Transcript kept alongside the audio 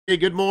Hey,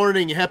 good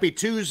morning. Happy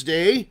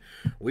Tuesday.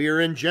 We are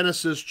in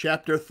Genesis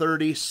chapter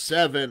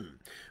 37.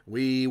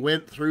 We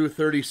went through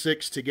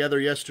 36 together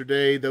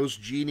yesterday, those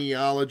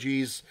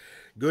genealogies.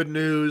 Good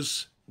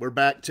news. We're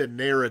back to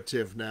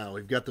narrative now.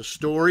 We've got the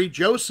story.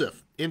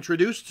 Joseph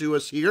introduced to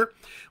us here.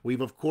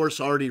 We've, of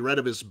course, already read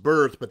of his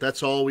birth, but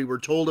that's all we were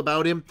told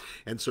about him.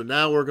 And so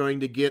now we're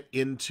going to get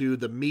into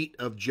the meat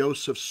of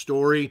Joseph's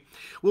story.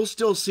 We'll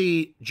still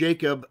see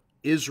Jacob,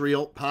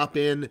 Israel pop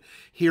in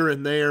here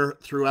and there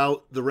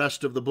throughout the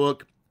rest of the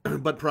book,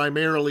 but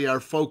primarily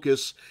our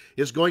focus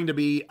is going to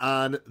be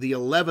on the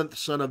 11th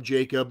son of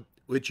Jacob,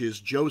 which is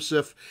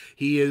Joseph.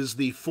 He is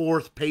the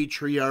fourth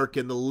patriarch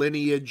in the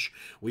lineage.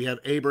 We have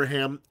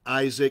Abraham,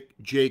 Isaac,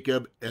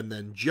 Jacob, and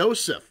then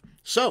Joseph.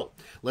 So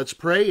let's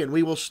pray, and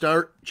we will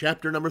start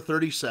chapter number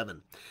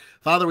 37.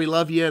 Father, we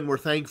love you, and we're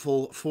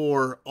thankful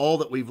for all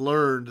that we've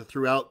learned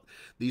throughout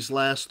these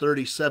last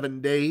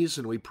 37 days,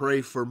 and we pray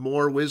for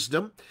more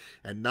wisdom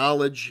and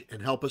knowledge,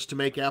 and help us to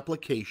make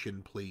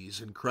application,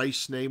 please. In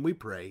Christ's name we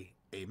pray.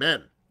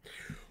 Amen.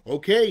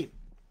 Okay,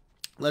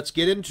 let's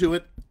get into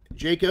it.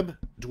 Jacob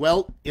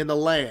dwelt in the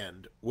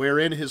land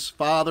wherein his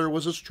father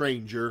was a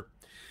stranger,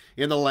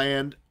 in the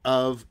land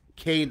of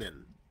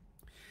Canaan.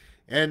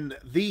 And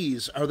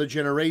these are the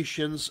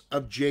generations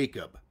of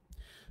Jacob.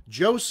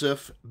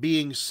 Joseph,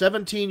 being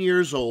 17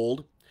 years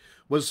old,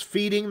 was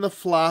feeding the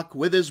flock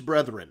with his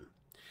brethren.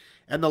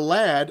 And the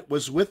lad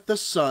was with the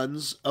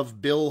sons of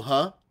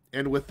Bilhah,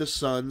 and with the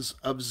sons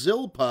of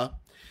Zilpah,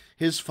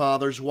 his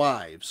father's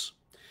wives.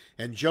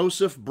 And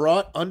Joseph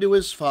brought unto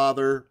his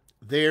father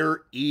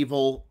their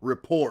evil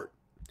report.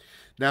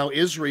 Now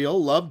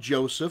Israel loved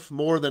Joseph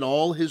more than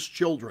all his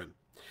children,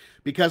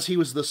 because he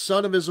was the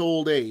son of his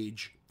old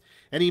age,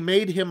 and he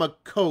made him a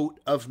coat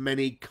of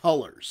many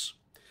colors.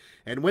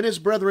 And when his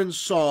brethren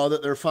saw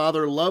that their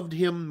father loved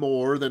him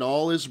more than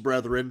all his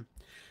brethren,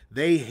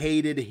 they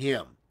hated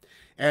him,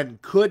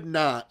 and could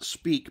not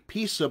speak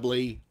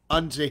peaceably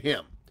unto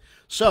him.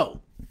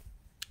 So,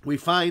 we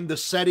find the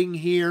setting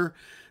here.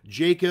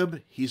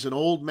 Jacob, he's an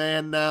old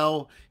man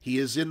now. He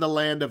is in the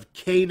land of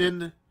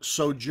Canaan,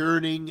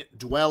 sojourning,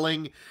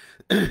 dwelling,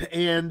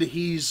 and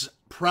he's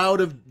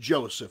proud of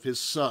Joseph, his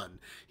son.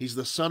 He's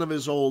the son of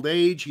his old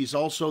age. He's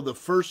also the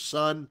first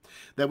son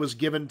that was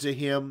given to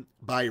him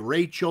by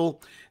Rachel,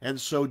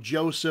 and so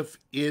Joseph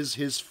is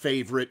his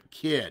favorite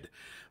kid.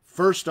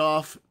 First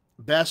off,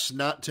 best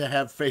not to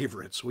have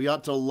favorites. We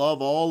ought to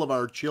love all of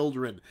our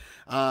children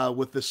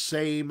with the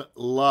same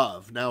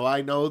love. Now,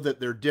 I know that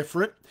they're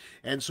different,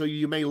 and so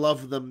you may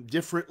love them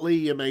differently.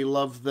 You may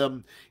love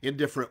them in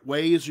different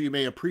ways, or you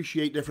may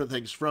appreciate different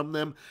things from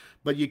them,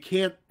 but you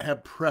can't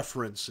have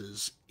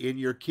preferences in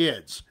your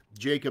kids.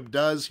 Jacob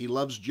does. He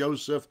loves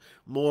Joseph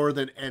more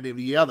than any of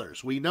the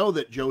others. We know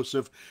that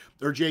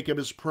Jacob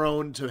is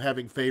prone to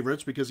having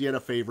favorites because he had a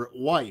favorite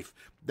wife.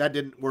 That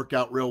didn't work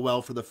out real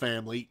well for the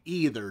family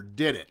either,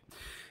 did it?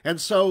 And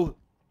so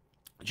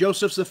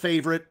Joseph's the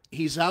favorite.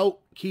 He's out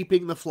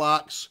keeping the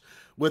flocks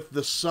with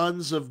the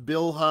sons of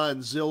Bilhah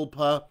and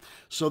Zilpah.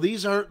 So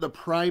these aren't the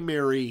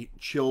primary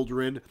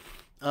children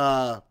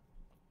of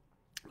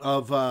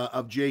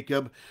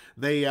Jacob.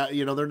 They,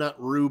 they're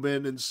not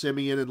Reuben and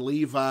Simeon and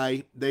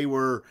Levi. They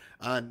were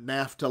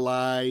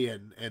Naphtali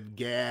and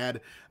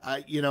Gad.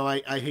 I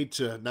hate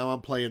to, now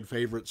I'm playing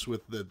favorites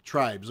with the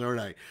tribes, aren't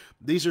I?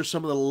 These are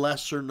some of the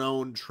lesser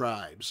known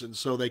tribes, and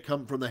so they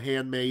come from the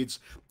handmaids.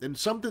 And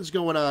something's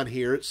going on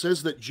here. It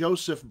says that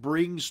Joseph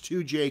brings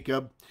to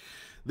Jacob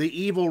the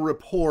evil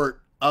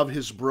report of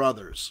his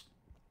brothers.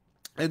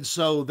 And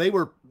so they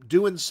were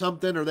doing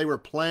something, or they were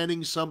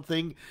planning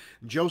something.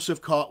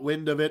 Joseph caught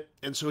wind of it,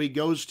 and so he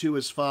goes to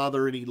his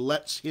father and he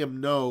lets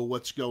him know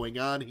what's going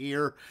on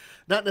here.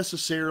 Not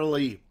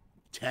necessarily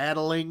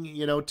tattling.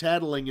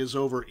 Tattling is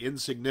over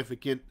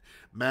insignificant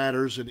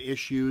matters and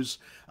issues,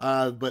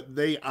 but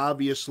they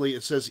obviously,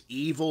 it says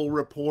evil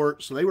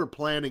report, so they were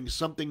planning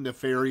something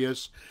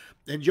nefarious,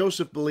 and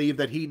Joseph believed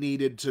that he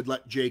needed to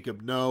let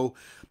Jacob know.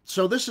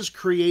 So this is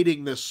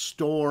creating this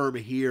storm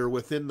here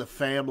within the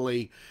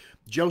family.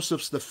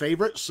 Joseph's the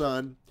favorite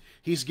son.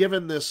 He's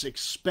given this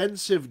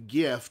expensive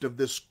gift of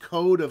this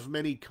coat of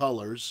many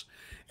colors,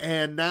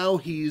 and now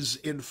he's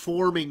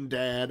informing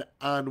Dad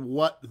on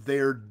what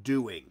they're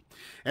doing.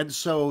 And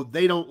so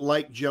they don't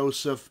like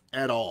Joseph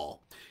at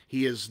all.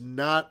 He is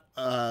not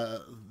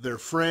their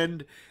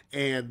friend,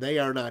 and they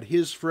are not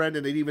his friend.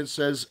 And it even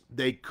says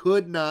they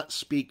could not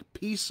speak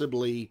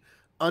peaceably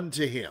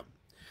unto him.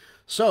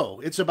 So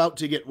it's about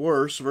to get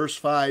worse. Verse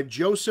 5,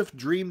 Joseph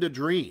dreamed a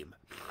dream,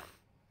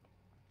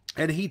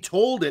 and he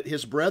told it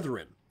his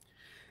brethren,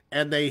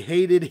 and they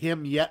hated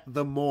him yet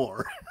the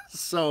more.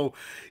 So,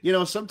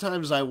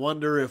 sometimes I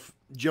wonder if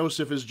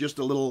Joseph is just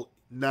a little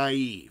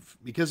naive,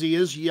 because he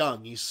is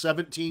young. He's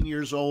 17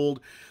 years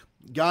old.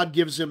 God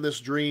gives him this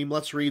dream.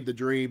 Let's read the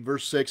dream.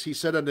 Verse 6, he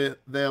said unto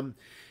them,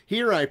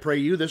 Hear, I pray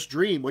you, this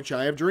dream which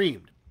I have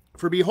dreamed.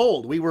 For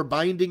behold, we were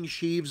binding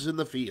sheaves in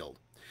the field,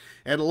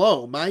 and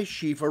lo, my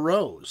sheaf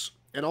arose,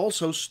 and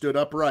also stood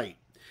upright.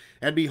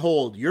 And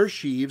behold, your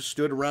sheaves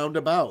stood round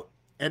about,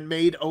 and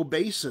made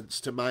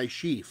obeisance to my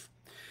sheaf.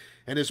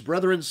 And his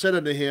brethren said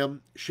unto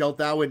him, Shalt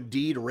thou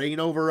indeed reign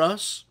over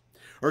us?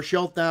 Or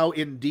shalt thou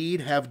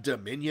indeed have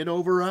dominion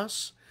over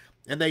us?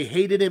 And they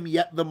hated him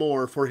yet the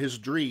more for his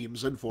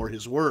dreams and for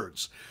his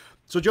words.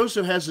 So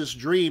Joseph has this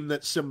dream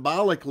that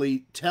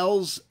symbolically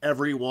tells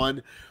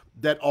everyone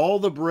that all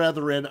the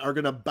brethren are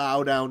going to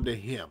bow down to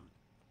him.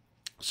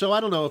 So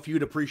I don't know if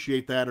you'd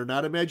appreciate that or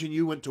not. Imagine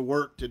you went to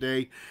work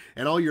today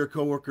and all your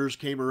coworkers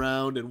came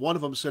around and one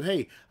of them said,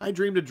 hey, I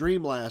dreamed a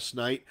dream last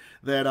night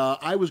that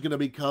I was going to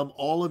become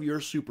all of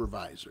your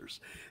supervisors.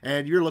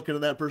 And you're looking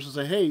at that person and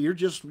say, hey,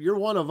 you're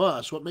one of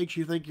us. What makes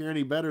you think you're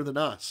any better than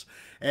us?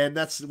 And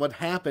that's what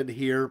happened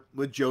here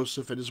with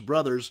Joseph and his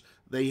brothers.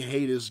 They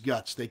hate his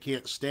guts. They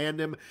can't stand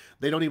him.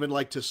 They don't even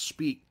like to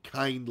speak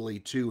kindly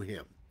to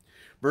him.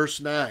 Verse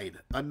 9,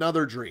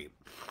 another dream.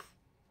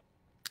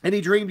 And he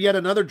dreamed yet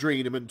another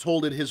dream, and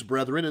told it his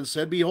brethren, and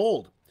said,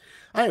 Behold,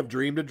 I have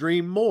dreamed a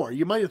dream more.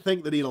 You might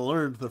think that he'd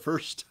learned the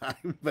first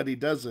time, but he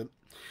doesn't.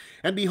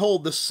 And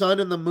behold, the sun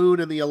and the moon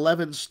and the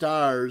 11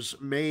 stars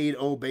made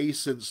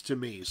obeisance to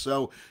me.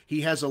 So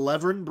he has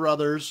 11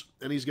 brothers,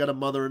 and he's got a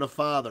mother and a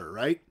father,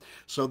 right?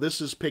 So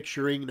this is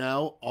picturing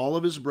now all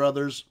of his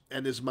brothers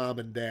and his mom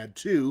and dad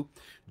too,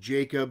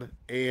 Jacob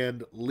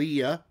and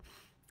Leah.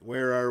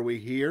 Where are we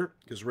here?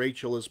 Because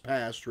Rachel is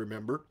passed,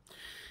 remember?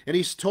 And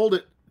he's told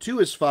it to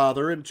his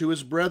father and to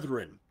his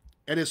brethren.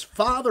 And his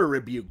father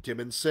rebuked him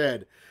and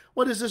said,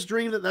 What is this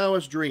dream that thou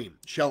hast dreamed?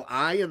 Shall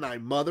I and thy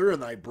mother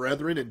and thy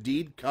brethren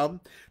indeed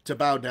come to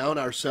bow down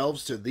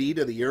ourselves to thee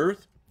to the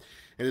earth?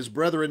 And his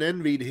brethren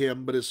envied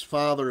him, but his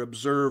father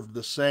observed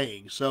the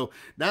saying. So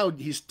now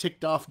he's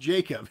ticked off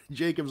Jacob.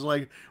 Jacob's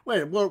like,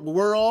 wait,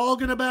 we're all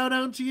going to bow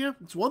down to you?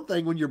 It's one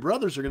thing when your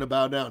brothers are going to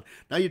bow down.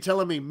 Now you're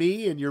telling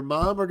me and your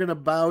mom are going to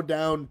bow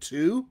down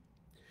too?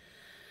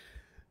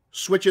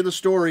 Switching the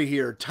story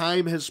here.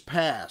 Time has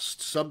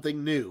passed.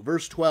 Something new.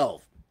 Verse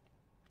 12.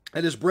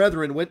 And his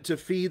brethren went to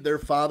feed their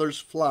father's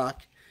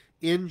flock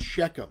in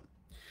Shechem.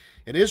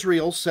 And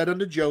Israel said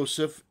unto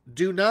Joseph,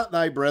 Do not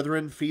thy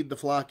brethren feed the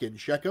flock in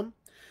Shechem?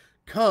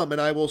 Come,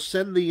 and I will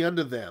send thee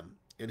unto them.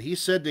 And he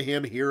said to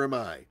him, Here am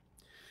I.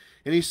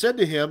 And he said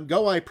to him,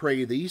 Go, I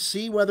pray thee,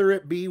 see whether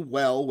it be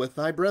well with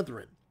thy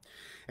brethren,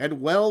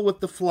 and well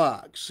with the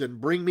flocks,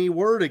 and bring me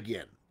word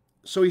again.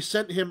 So he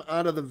sent him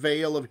out of the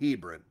vale of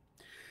Hebron.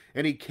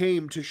 And he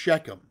came to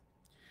Shechem.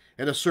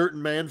 And a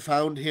certain man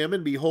found him,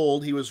 and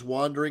behold, he was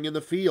wandering in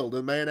the field. And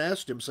the man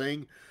asked him,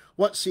 saying,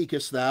 What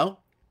seekest thou?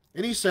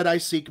 And he said, I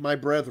seek my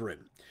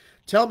brethren.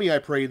 Tell me, I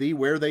pray thee,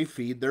 where they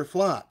feed their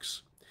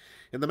flocks.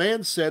 And the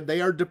man said, They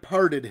are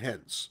departed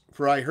hence,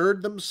 for I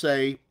heard them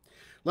say,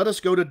 Let us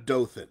go to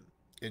Dothan.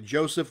 And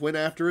Joseph went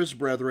after his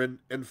brethren,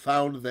 and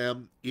found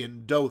them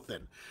in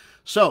Dothan.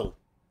 So,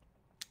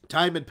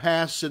 time had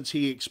passed since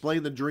he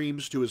explained the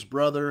dreams to his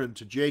brother and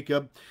to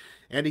Jacob.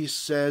 And he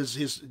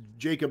says,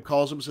 Jacob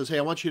calls him and says, Hey,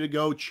 I want you to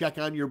go check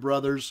on your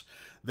brothers.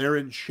 They're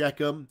in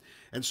Shechem.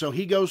 And so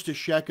he goes to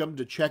Shechem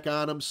to check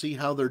on them, see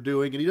how they're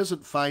doing. And he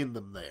doesn't find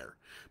them there.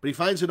 But he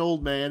finds an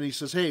old man. And he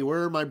says, Hey,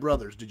 where are my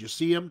brothers? Did you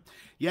see them?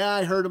 Yeah,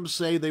 I heard them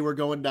say they were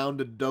going down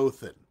to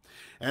Dothan.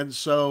 And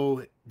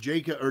so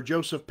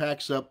Joseph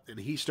packs up and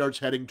he starts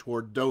heading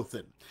toward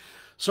Dothan.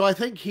 So I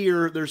think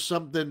here there's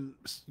something,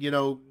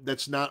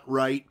 that's not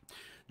right.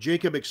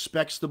 Jacob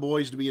expects the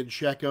boys to be in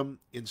Shechem.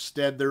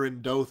 Instead, they're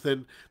in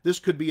Dothan. This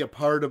could be a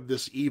part of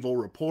this evil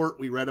report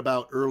we read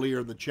about earlier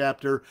in the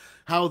chapter,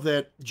 how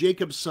that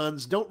Jacob's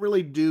sons don't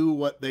really do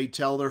what they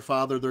tell their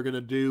father they're going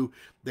to do.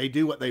 They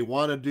do what they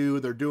want to do.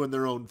 They're doing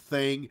their own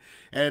thing.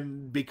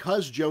 And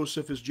because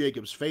Joseph is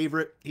Jacob's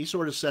favorite, he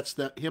sort of sets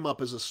him up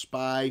as a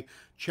spy,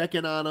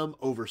 checking on him,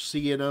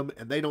 overseeing him,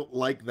 and they don't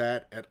like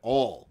that at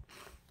all.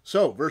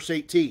 So, verse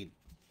 18.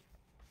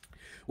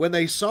 When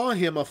they saw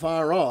him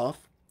afar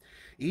off,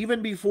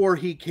 even before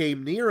he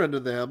came near unto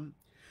them,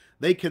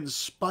 they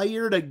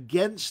conspired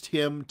against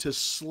him to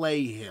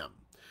slay him.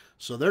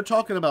 So they're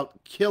talking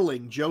about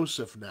killing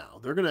Joseph now.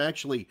 They're going to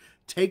actually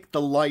take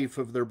the life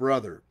of their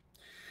brother.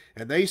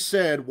 And they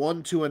said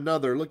one to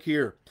another, look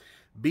here,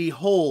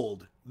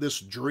 Behold, this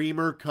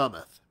dreamer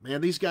cometh.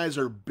 Man, these guys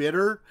are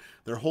bitter.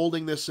 They're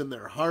holding this in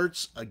their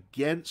hearts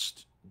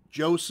against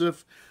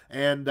Joseph,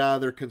 and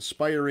they're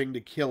conspiring to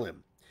kill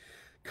him.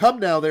 Come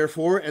now,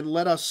 therefore, and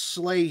let us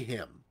slay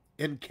him,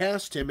 and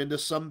cast him into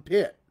some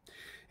pit.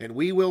 And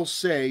we will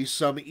say,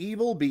 Some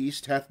evil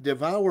beast hath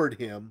devoured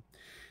him,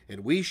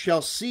 and we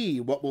shall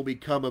see what will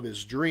become of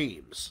his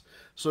dreams.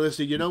 So they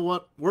said, you know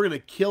what? We're going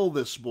to kill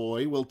this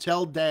boy. We'll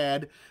tell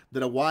Dad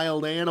that a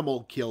wild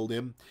animal killed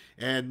him,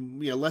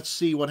 and let's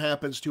see what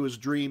happens to his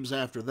dreams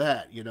after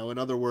that. In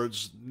other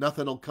words,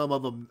 nothing will come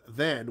of him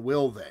then,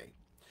 will they?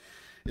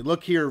 And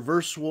look here,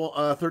 verse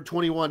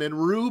 21.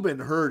 And Reuben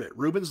heard it.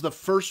 Reuben's the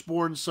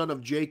firstborn son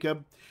of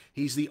Jacob.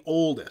 He's the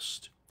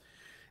oldest.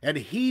 And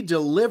he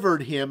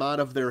delivered him out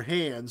of their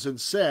hands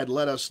and said,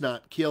 let us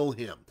not kill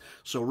him.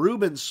 So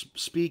Reuben's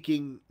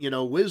speaking,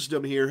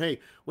 wisdom here. Hey,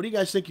 what do you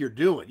guys think you're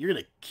doing? You're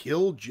going to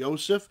kill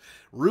Joseph?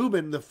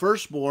 Reuben, the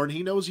firstborn,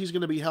 he knows he's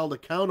going to be held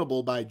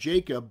accountable by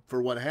Jacob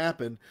for what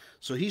happened.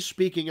 So he's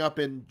speaking up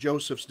in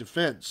Joseph's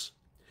defense.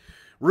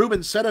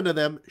 Reuben said unto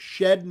them,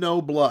 shed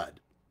no blood,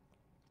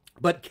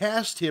 but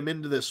cast him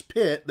into this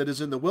pit that is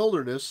in the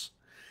wilderness,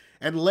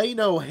 and lay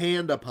no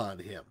hand upon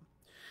him,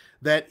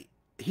 that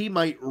he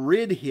might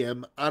rid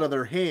him out of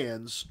their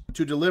hands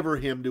to deliver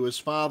him to his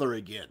father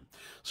again.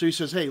 So he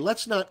says, hey,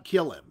 let's not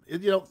kill him.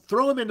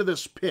 Throw him into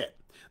this pit.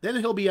 Then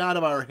he'll be out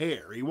of our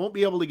hair. He won't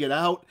be able to get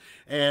out,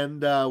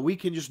 and we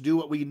can just do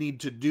what we need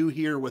to do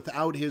here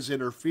without his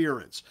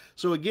interference.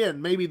 So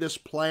again, maybe this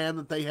plan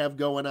that they have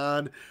going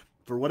on,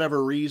 for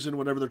whatever reason,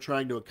 whatever they're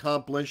trying to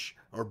accomplish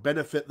or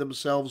benefit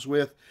themselves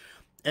with.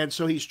 And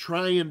so he's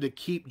trying to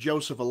keep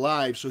Joseph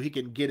alive so he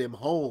can get him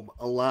home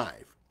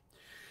alive.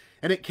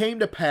 And it came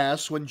to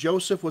pass, when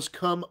Joseph was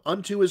come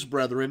unto his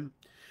brethren,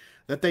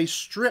 that they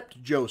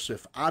stripped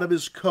Joseph out of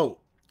his coat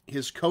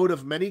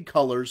of many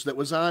colors that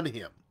was on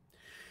him.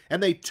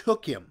 And they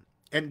took him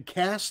and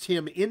cast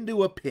him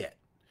into a pit.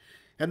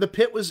 And the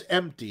pit was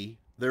empty,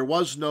 there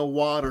was no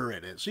water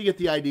in it. So you get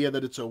the idea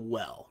that it's a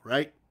well,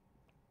 right?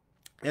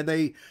 And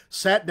they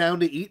sat down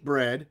to eat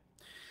bread,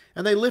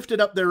 and they lifted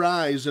up their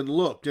eyes and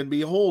looked, and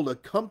behold, a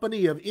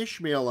company of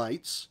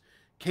Ishmaelites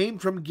came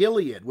from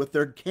Gilead with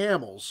their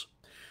camels,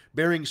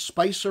 bearing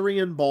spicery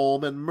and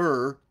balm and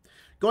myrrh,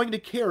 going to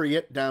carry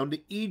it down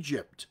to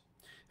Egypt.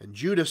 And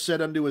Judah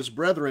said unto his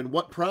brethren,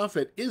 what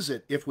profit is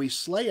it if we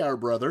slay our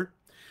brother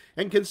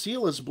and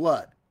conceal his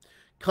blood?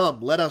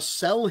 Come, let us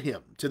sell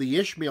him to the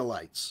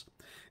Ishmaelites,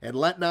 and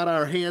let not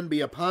our hand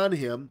be upon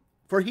him,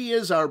 for he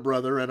is our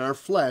brother and our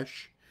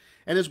flesh.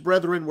 And his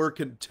brethren were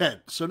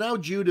content. So now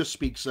Judah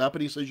speaks up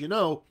and he says,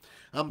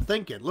 I'm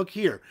thinking, look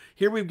here.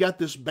 Here we've got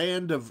this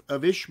band of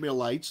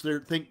Ishmaelites.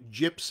 Think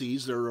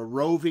gypsies. They're a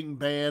roving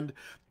band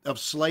of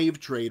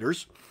slave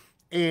traders.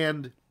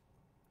 And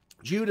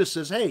Judah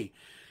says, hey,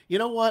 you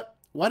know what?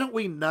 Why don't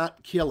we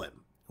not kill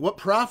him? What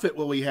profit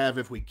will we have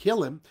if we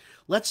kill him?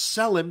 Let's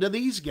sell him to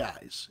these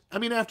guys. I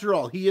mean, after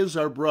all, he is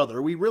our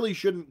brother. We really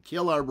shouldn't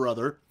kill our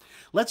brother.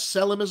 Let's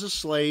sell him as a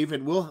slave,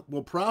 and we'll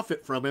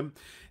profit from him.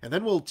 And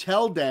then we'll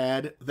tell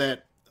Dad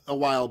that a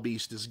wild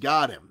beast has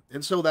got him.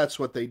 And so that's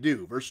what they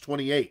do. Verse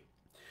 28.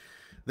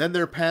 Then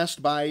there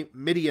passed by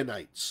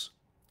Midianites,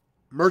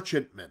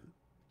 merchantmen,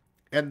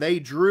 and they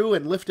drew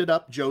and lifted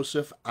up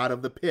Joseph out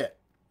of the pit,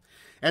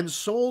 and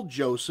sold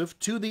Joseph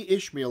to the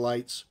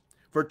Ishmaelites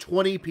for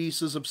 20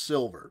 pieces of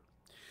silver.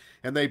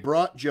 And they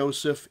brought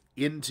Joseph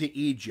into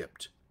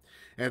Egypt.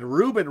 And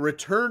Reuben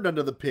returned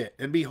unto the pit,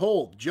 and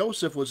behold,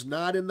 Joseph was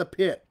not in the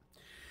pit.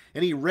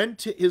 And he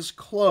rent his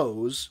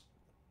clothes,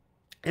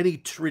 and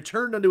he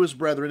returned unto his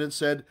brethren, and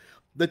said,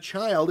 the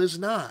child is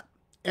not,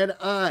 and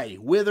I,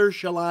 whither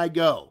shall I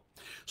go?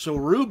 So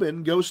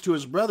Reuben goes to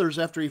his brothers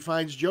after he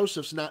finds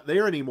Joseph's not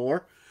there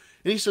anymore,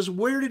 and he says,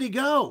 where did he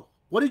go?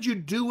 What did you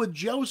do with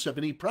Joseph?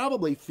 And he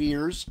probably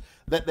fears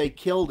that they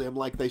killed him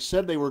like they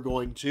said they were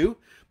going to.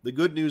 The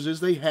good news is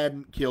they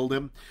hadn't killed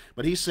him,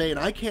 but he's saying,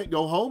 I can't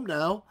go home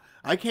now.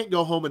 I can't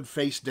go home and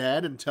face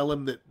Dad and tell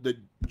him that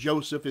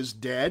Joseph is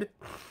dead.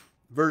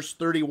 Verse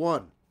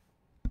 31.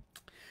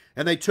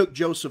 And they took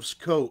Joseph's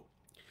coat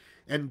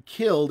and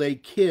killed a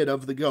kid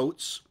of the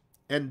goats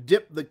and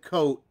dipped the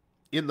coat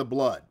in the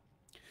blood.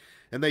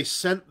 And they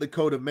sent the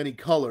coat of many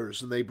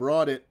colors, and they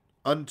brought it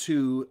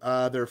unto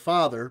their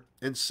father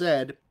and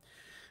said,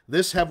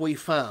 this have we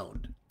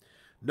found.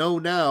 Know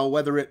now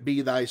whether it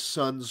be thy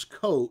son's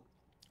coat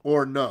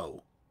or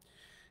no.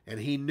 And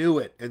he knew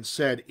it, and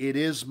said, it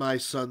is my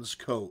son's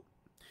coat.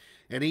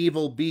 An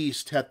evil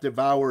beast hath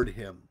devoured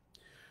him.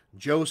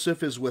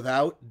 Joseph is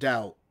without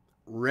doubt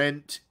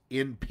rent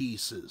in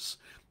pieces.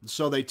 And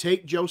so they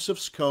take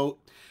Joseph's coat,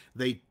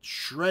 they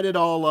shred it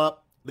all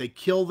up, they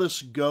kill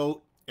this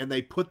goat, and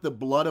they put the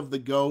blood of the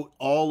goat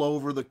all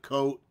over the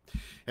coat.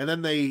 And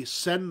then they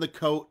send the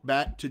coat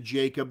back to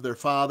Jacob, their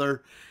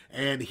father,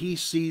 and he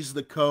sees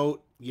the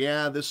coat.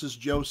 Yeah, this is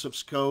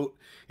Joseph's coat.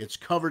 It's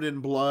covered in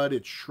blood.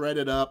 It's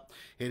shredded up.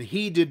 And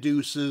he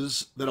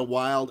deduces that a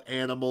wild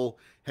animal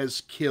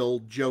has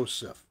killed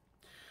Joseph.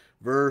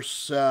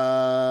 Verse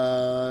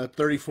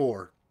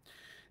 34.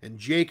 And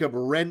Jacob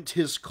rent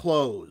his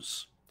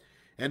clothes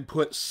and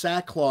put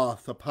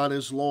sackcloth upon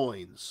his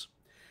loins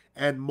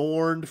and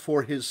mourned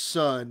for his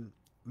son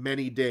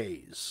many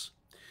days.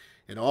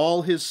 And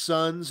all his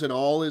sons and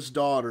all his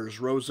daughters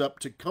rose up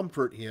to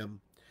comfort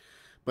him,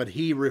 but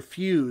he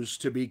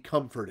refused to be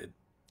comforted.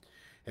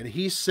 And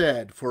he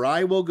said, for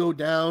I will go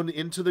down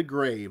into the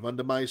grave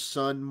unto my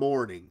son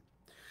mourning.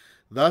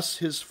 Thus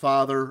his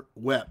father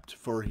wept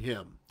for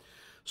him.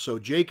 So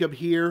Jacob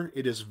here,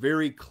 it is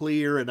very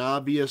clear and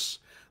obvious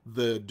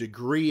the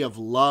degree of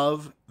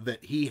love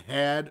that he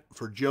had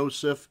for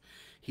Joseph.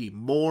 He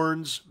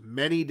mourns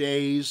many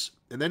days,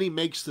 and then he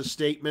makes the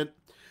statement,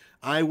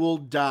 I will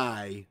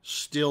die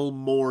still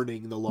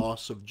mourning the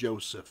loss of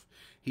Joseph.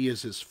 He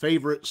is his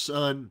favorite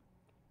son.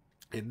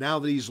 And now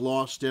that he's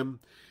lost him,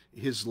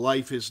 his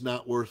life is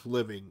not worth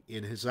living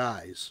in his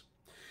eyes.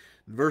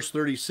 In verse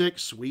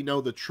 36, we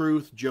know the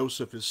truth.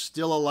 Joseph is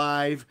still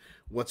alive.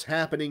 What's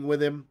happening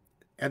with him?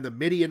 And the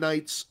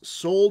Midianites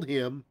sold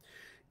him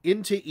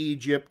into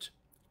Egypt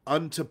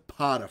unto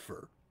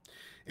Potiphar,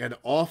 an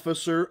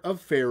officer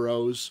of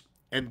Pharaoh's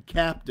and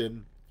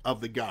captain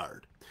of the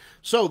guard.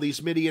 So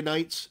these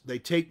Midianites, they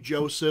take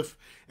Joseph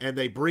and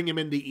they bring him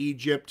into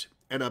Egypt,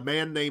 and a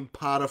man named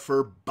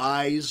Potiphar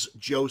buys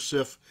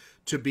Joseph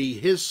to be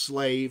his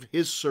slave,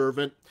 his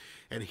servant,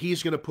 and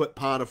he's going to put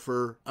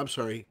Potiphar's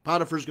going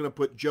to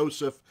put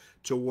Joseph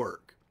to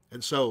work.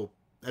 And so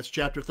that's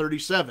chapter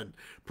 37.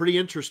 Pretty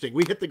interesting.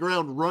 We hit the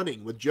ground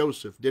running with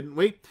Joseph, didn't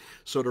we?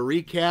 So to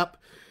recap,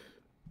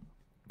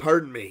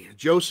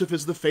 Joseph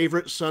is the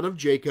favorite son of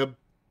Jacob.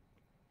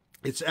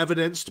 It's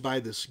evidenced by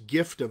this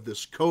gift of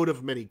this coat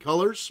of many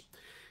colors.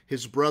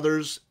 His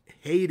brothers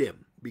hate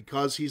him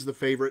because he's the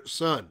favorite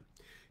son.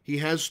 He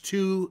has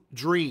two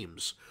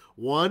dreams.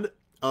 One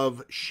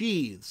of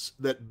sheaths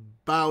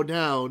that bow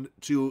down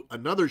to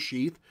another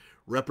sheath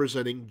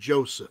representing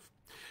Joseph.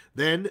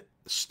 Then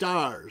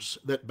stars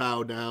that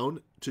bow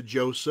down to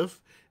Joseph,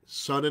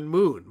 sun and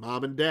moon,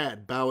 mom and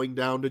dad bowing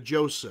down to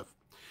Joseph.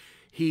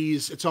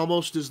 It's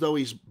almost as though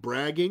he's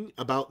bragging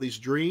about these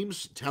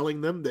dreams,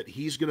 telling them that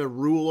he's going to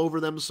rule over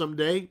them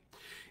someday.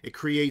 It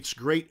creates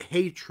great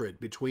hatred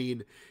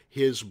between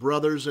his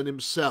brothers and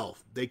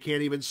himself. They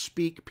can't even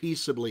speak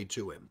peaceably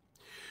to him.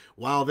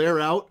 While they're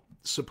out,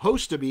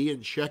 supposed to be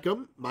in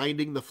Shechem,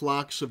 minding the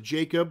flocks of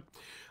Jacob,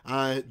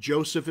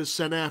 Joseph is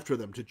sent after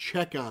them to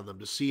check on them,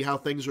 to see how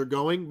things are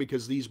going,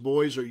 because these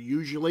boys are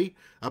usually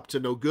up to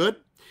no good.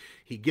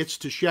 He gets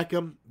to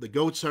Shechem. The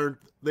goats aren't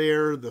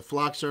there. The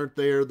flocks aren't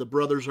there. The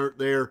brothers aren't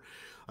there.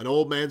 An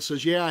old man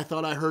says, yeah, I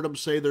thought I heard them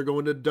say they're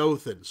going to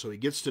Dothan. So he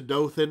gets to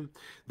Dothan.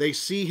 They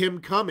see him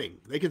coming.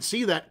 They can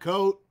see that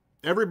coat.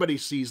 Everybody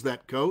sees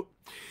that coat.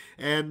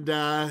 And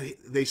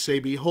they say,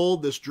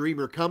 behold, this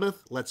dreamer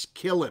cometh. Let's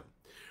kill him.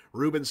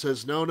 Reuben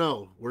says,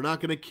 no, we're not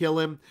going to kill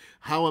him.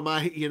 How am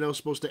I,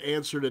 supposed to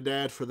answer to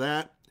Dad for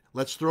that?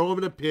 Let's throw him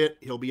in a pit.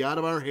 He'll be out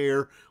of our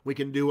hair. We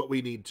can do what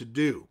we need to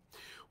do.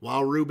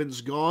 While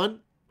Reuben's gone,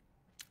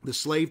 the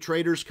slave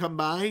traders come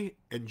by,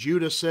 and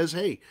Judah says,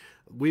 hey,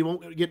 we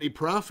won't get any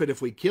profit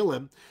if we kill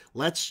him.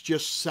 Let's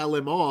just sell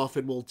him off,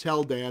 and we'll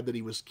tell Dad that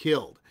he was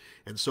killed.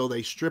 And so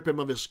they strip him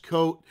of his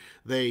coat.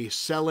 They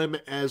sell him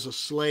as a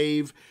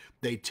slave.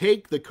 They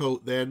take the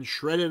coat then,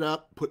 shred it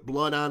up, put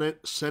blood on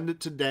it, send it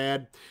to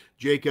Dad,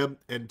 Jacob,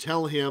 and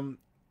tell him,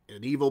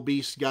 an evil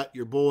beast got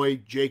your boy.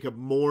 Jacob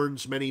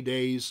mourns many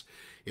days.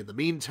 In the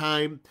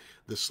meantime,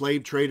 the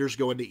slave traders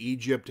go into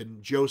Egypt,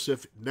 and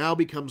Joseph now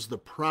becomes the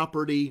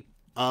property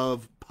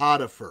of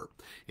Potiphar,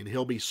 and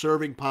he'll be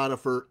serving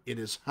Potiphar in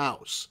his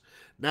house.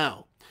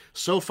 Now,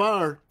 so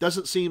far,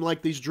 doesn't seem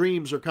like these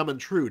dreams are coming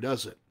true,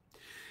 does it?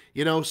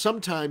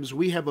 Sometimes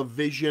we have a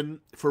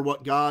vision for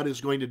what God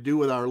is going to do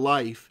with our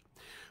life,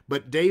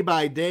 but day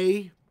by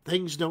day,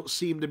 things don't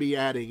seem to be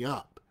adding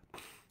up.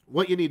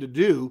 What you need to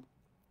do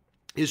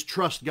is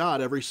trust God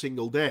every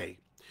single day.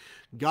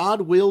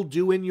 God will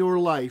do in your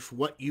life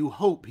what you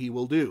hope He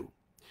will do.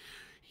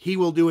 He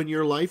will do in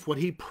your life what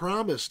He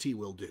promised He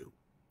will do.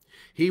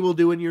 He will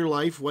do in your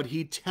life what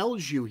He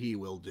tells you He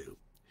will do.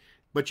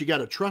 But you got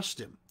to trust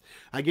Him.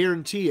 I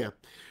guarantee you,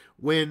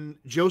 when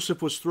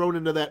Joseph was thrown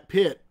into that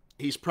pit,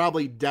 he's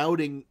probably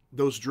doubting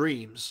those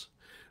dreams.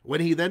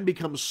 When he then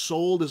becomes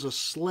sold as a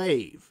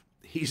slave,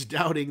 he's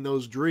doubting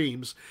those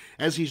dreams.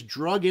 As he's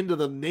drug into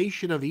the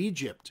nation of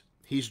Egypt,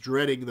 he's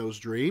dreading those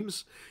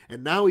dreams.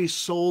 And now he's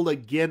sold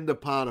again to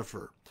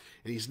Potiphar.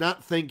 And he's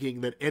not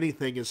thinking that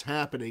anything is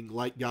happening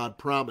like God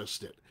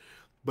promised it.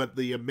 But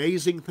the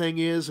amazing thing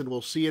is, and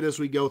we'll see it as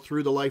we go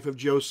through the life of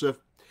Joseph,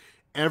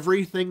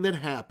 everything that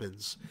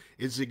happens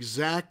is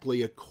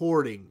exactly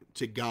according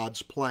to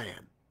God's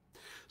plan.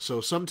 So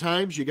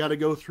sometimes you got to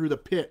go through the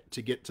pit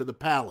to get to the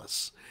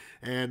palace.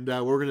 And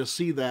we're going to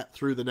see that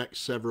through the next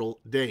several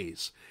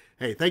days.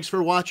 Hey, thanks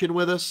for watching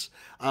with us.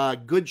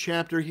 Good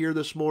chapter here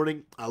this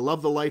morning. I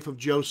love the life of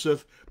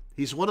Joseph.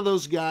 He's one of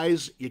those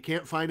guys, you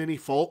can't find any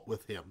fault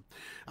with him.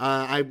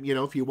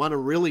 If you want to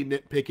really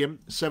nitpick him,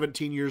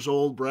 17 years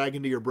old,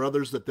 bragging to your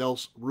brothers that they'll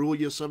rule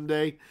you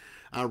someday,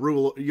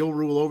 you'll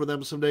rule over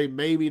them someday,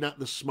 maybe not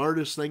the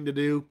smartest thing to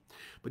do.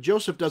 But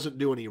Joseph doesn't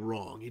do any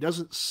wrong. He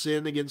doesn't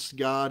sin against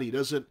God. He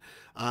doesn't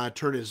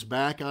turn his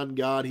back on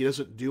God. He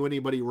doesn't do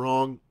anybody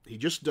wrong. He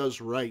just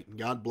does right, and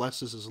God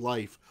blesses his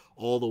life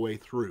all the way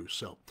through.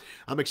 So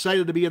I'm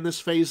excited to be in this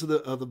phase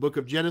of the book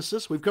of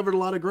Genesis. We've covered a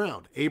lot of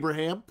ground.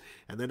 Abraham,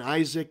 and then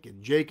Isaac,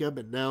 and Jacob,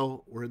 and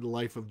now we're in the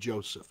life of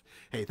Joseph.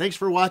 Hey, thanks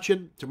for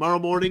watching. Tomorrow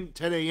morning,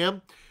 10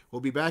 a.m.,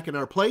 we'll be back in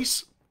our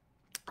place.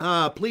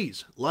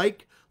 Please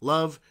like,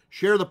 love,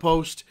 share the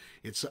post.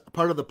 It's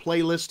part of the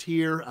playlist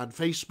here on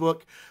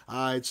Facebook.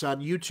 It's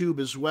on YouTube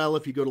as well.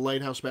 If you go to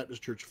Lighthouse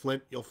Baptist Church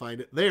Flint, you'll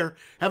find it there.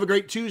 Have a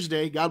great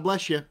Tuesday. God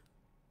bless you.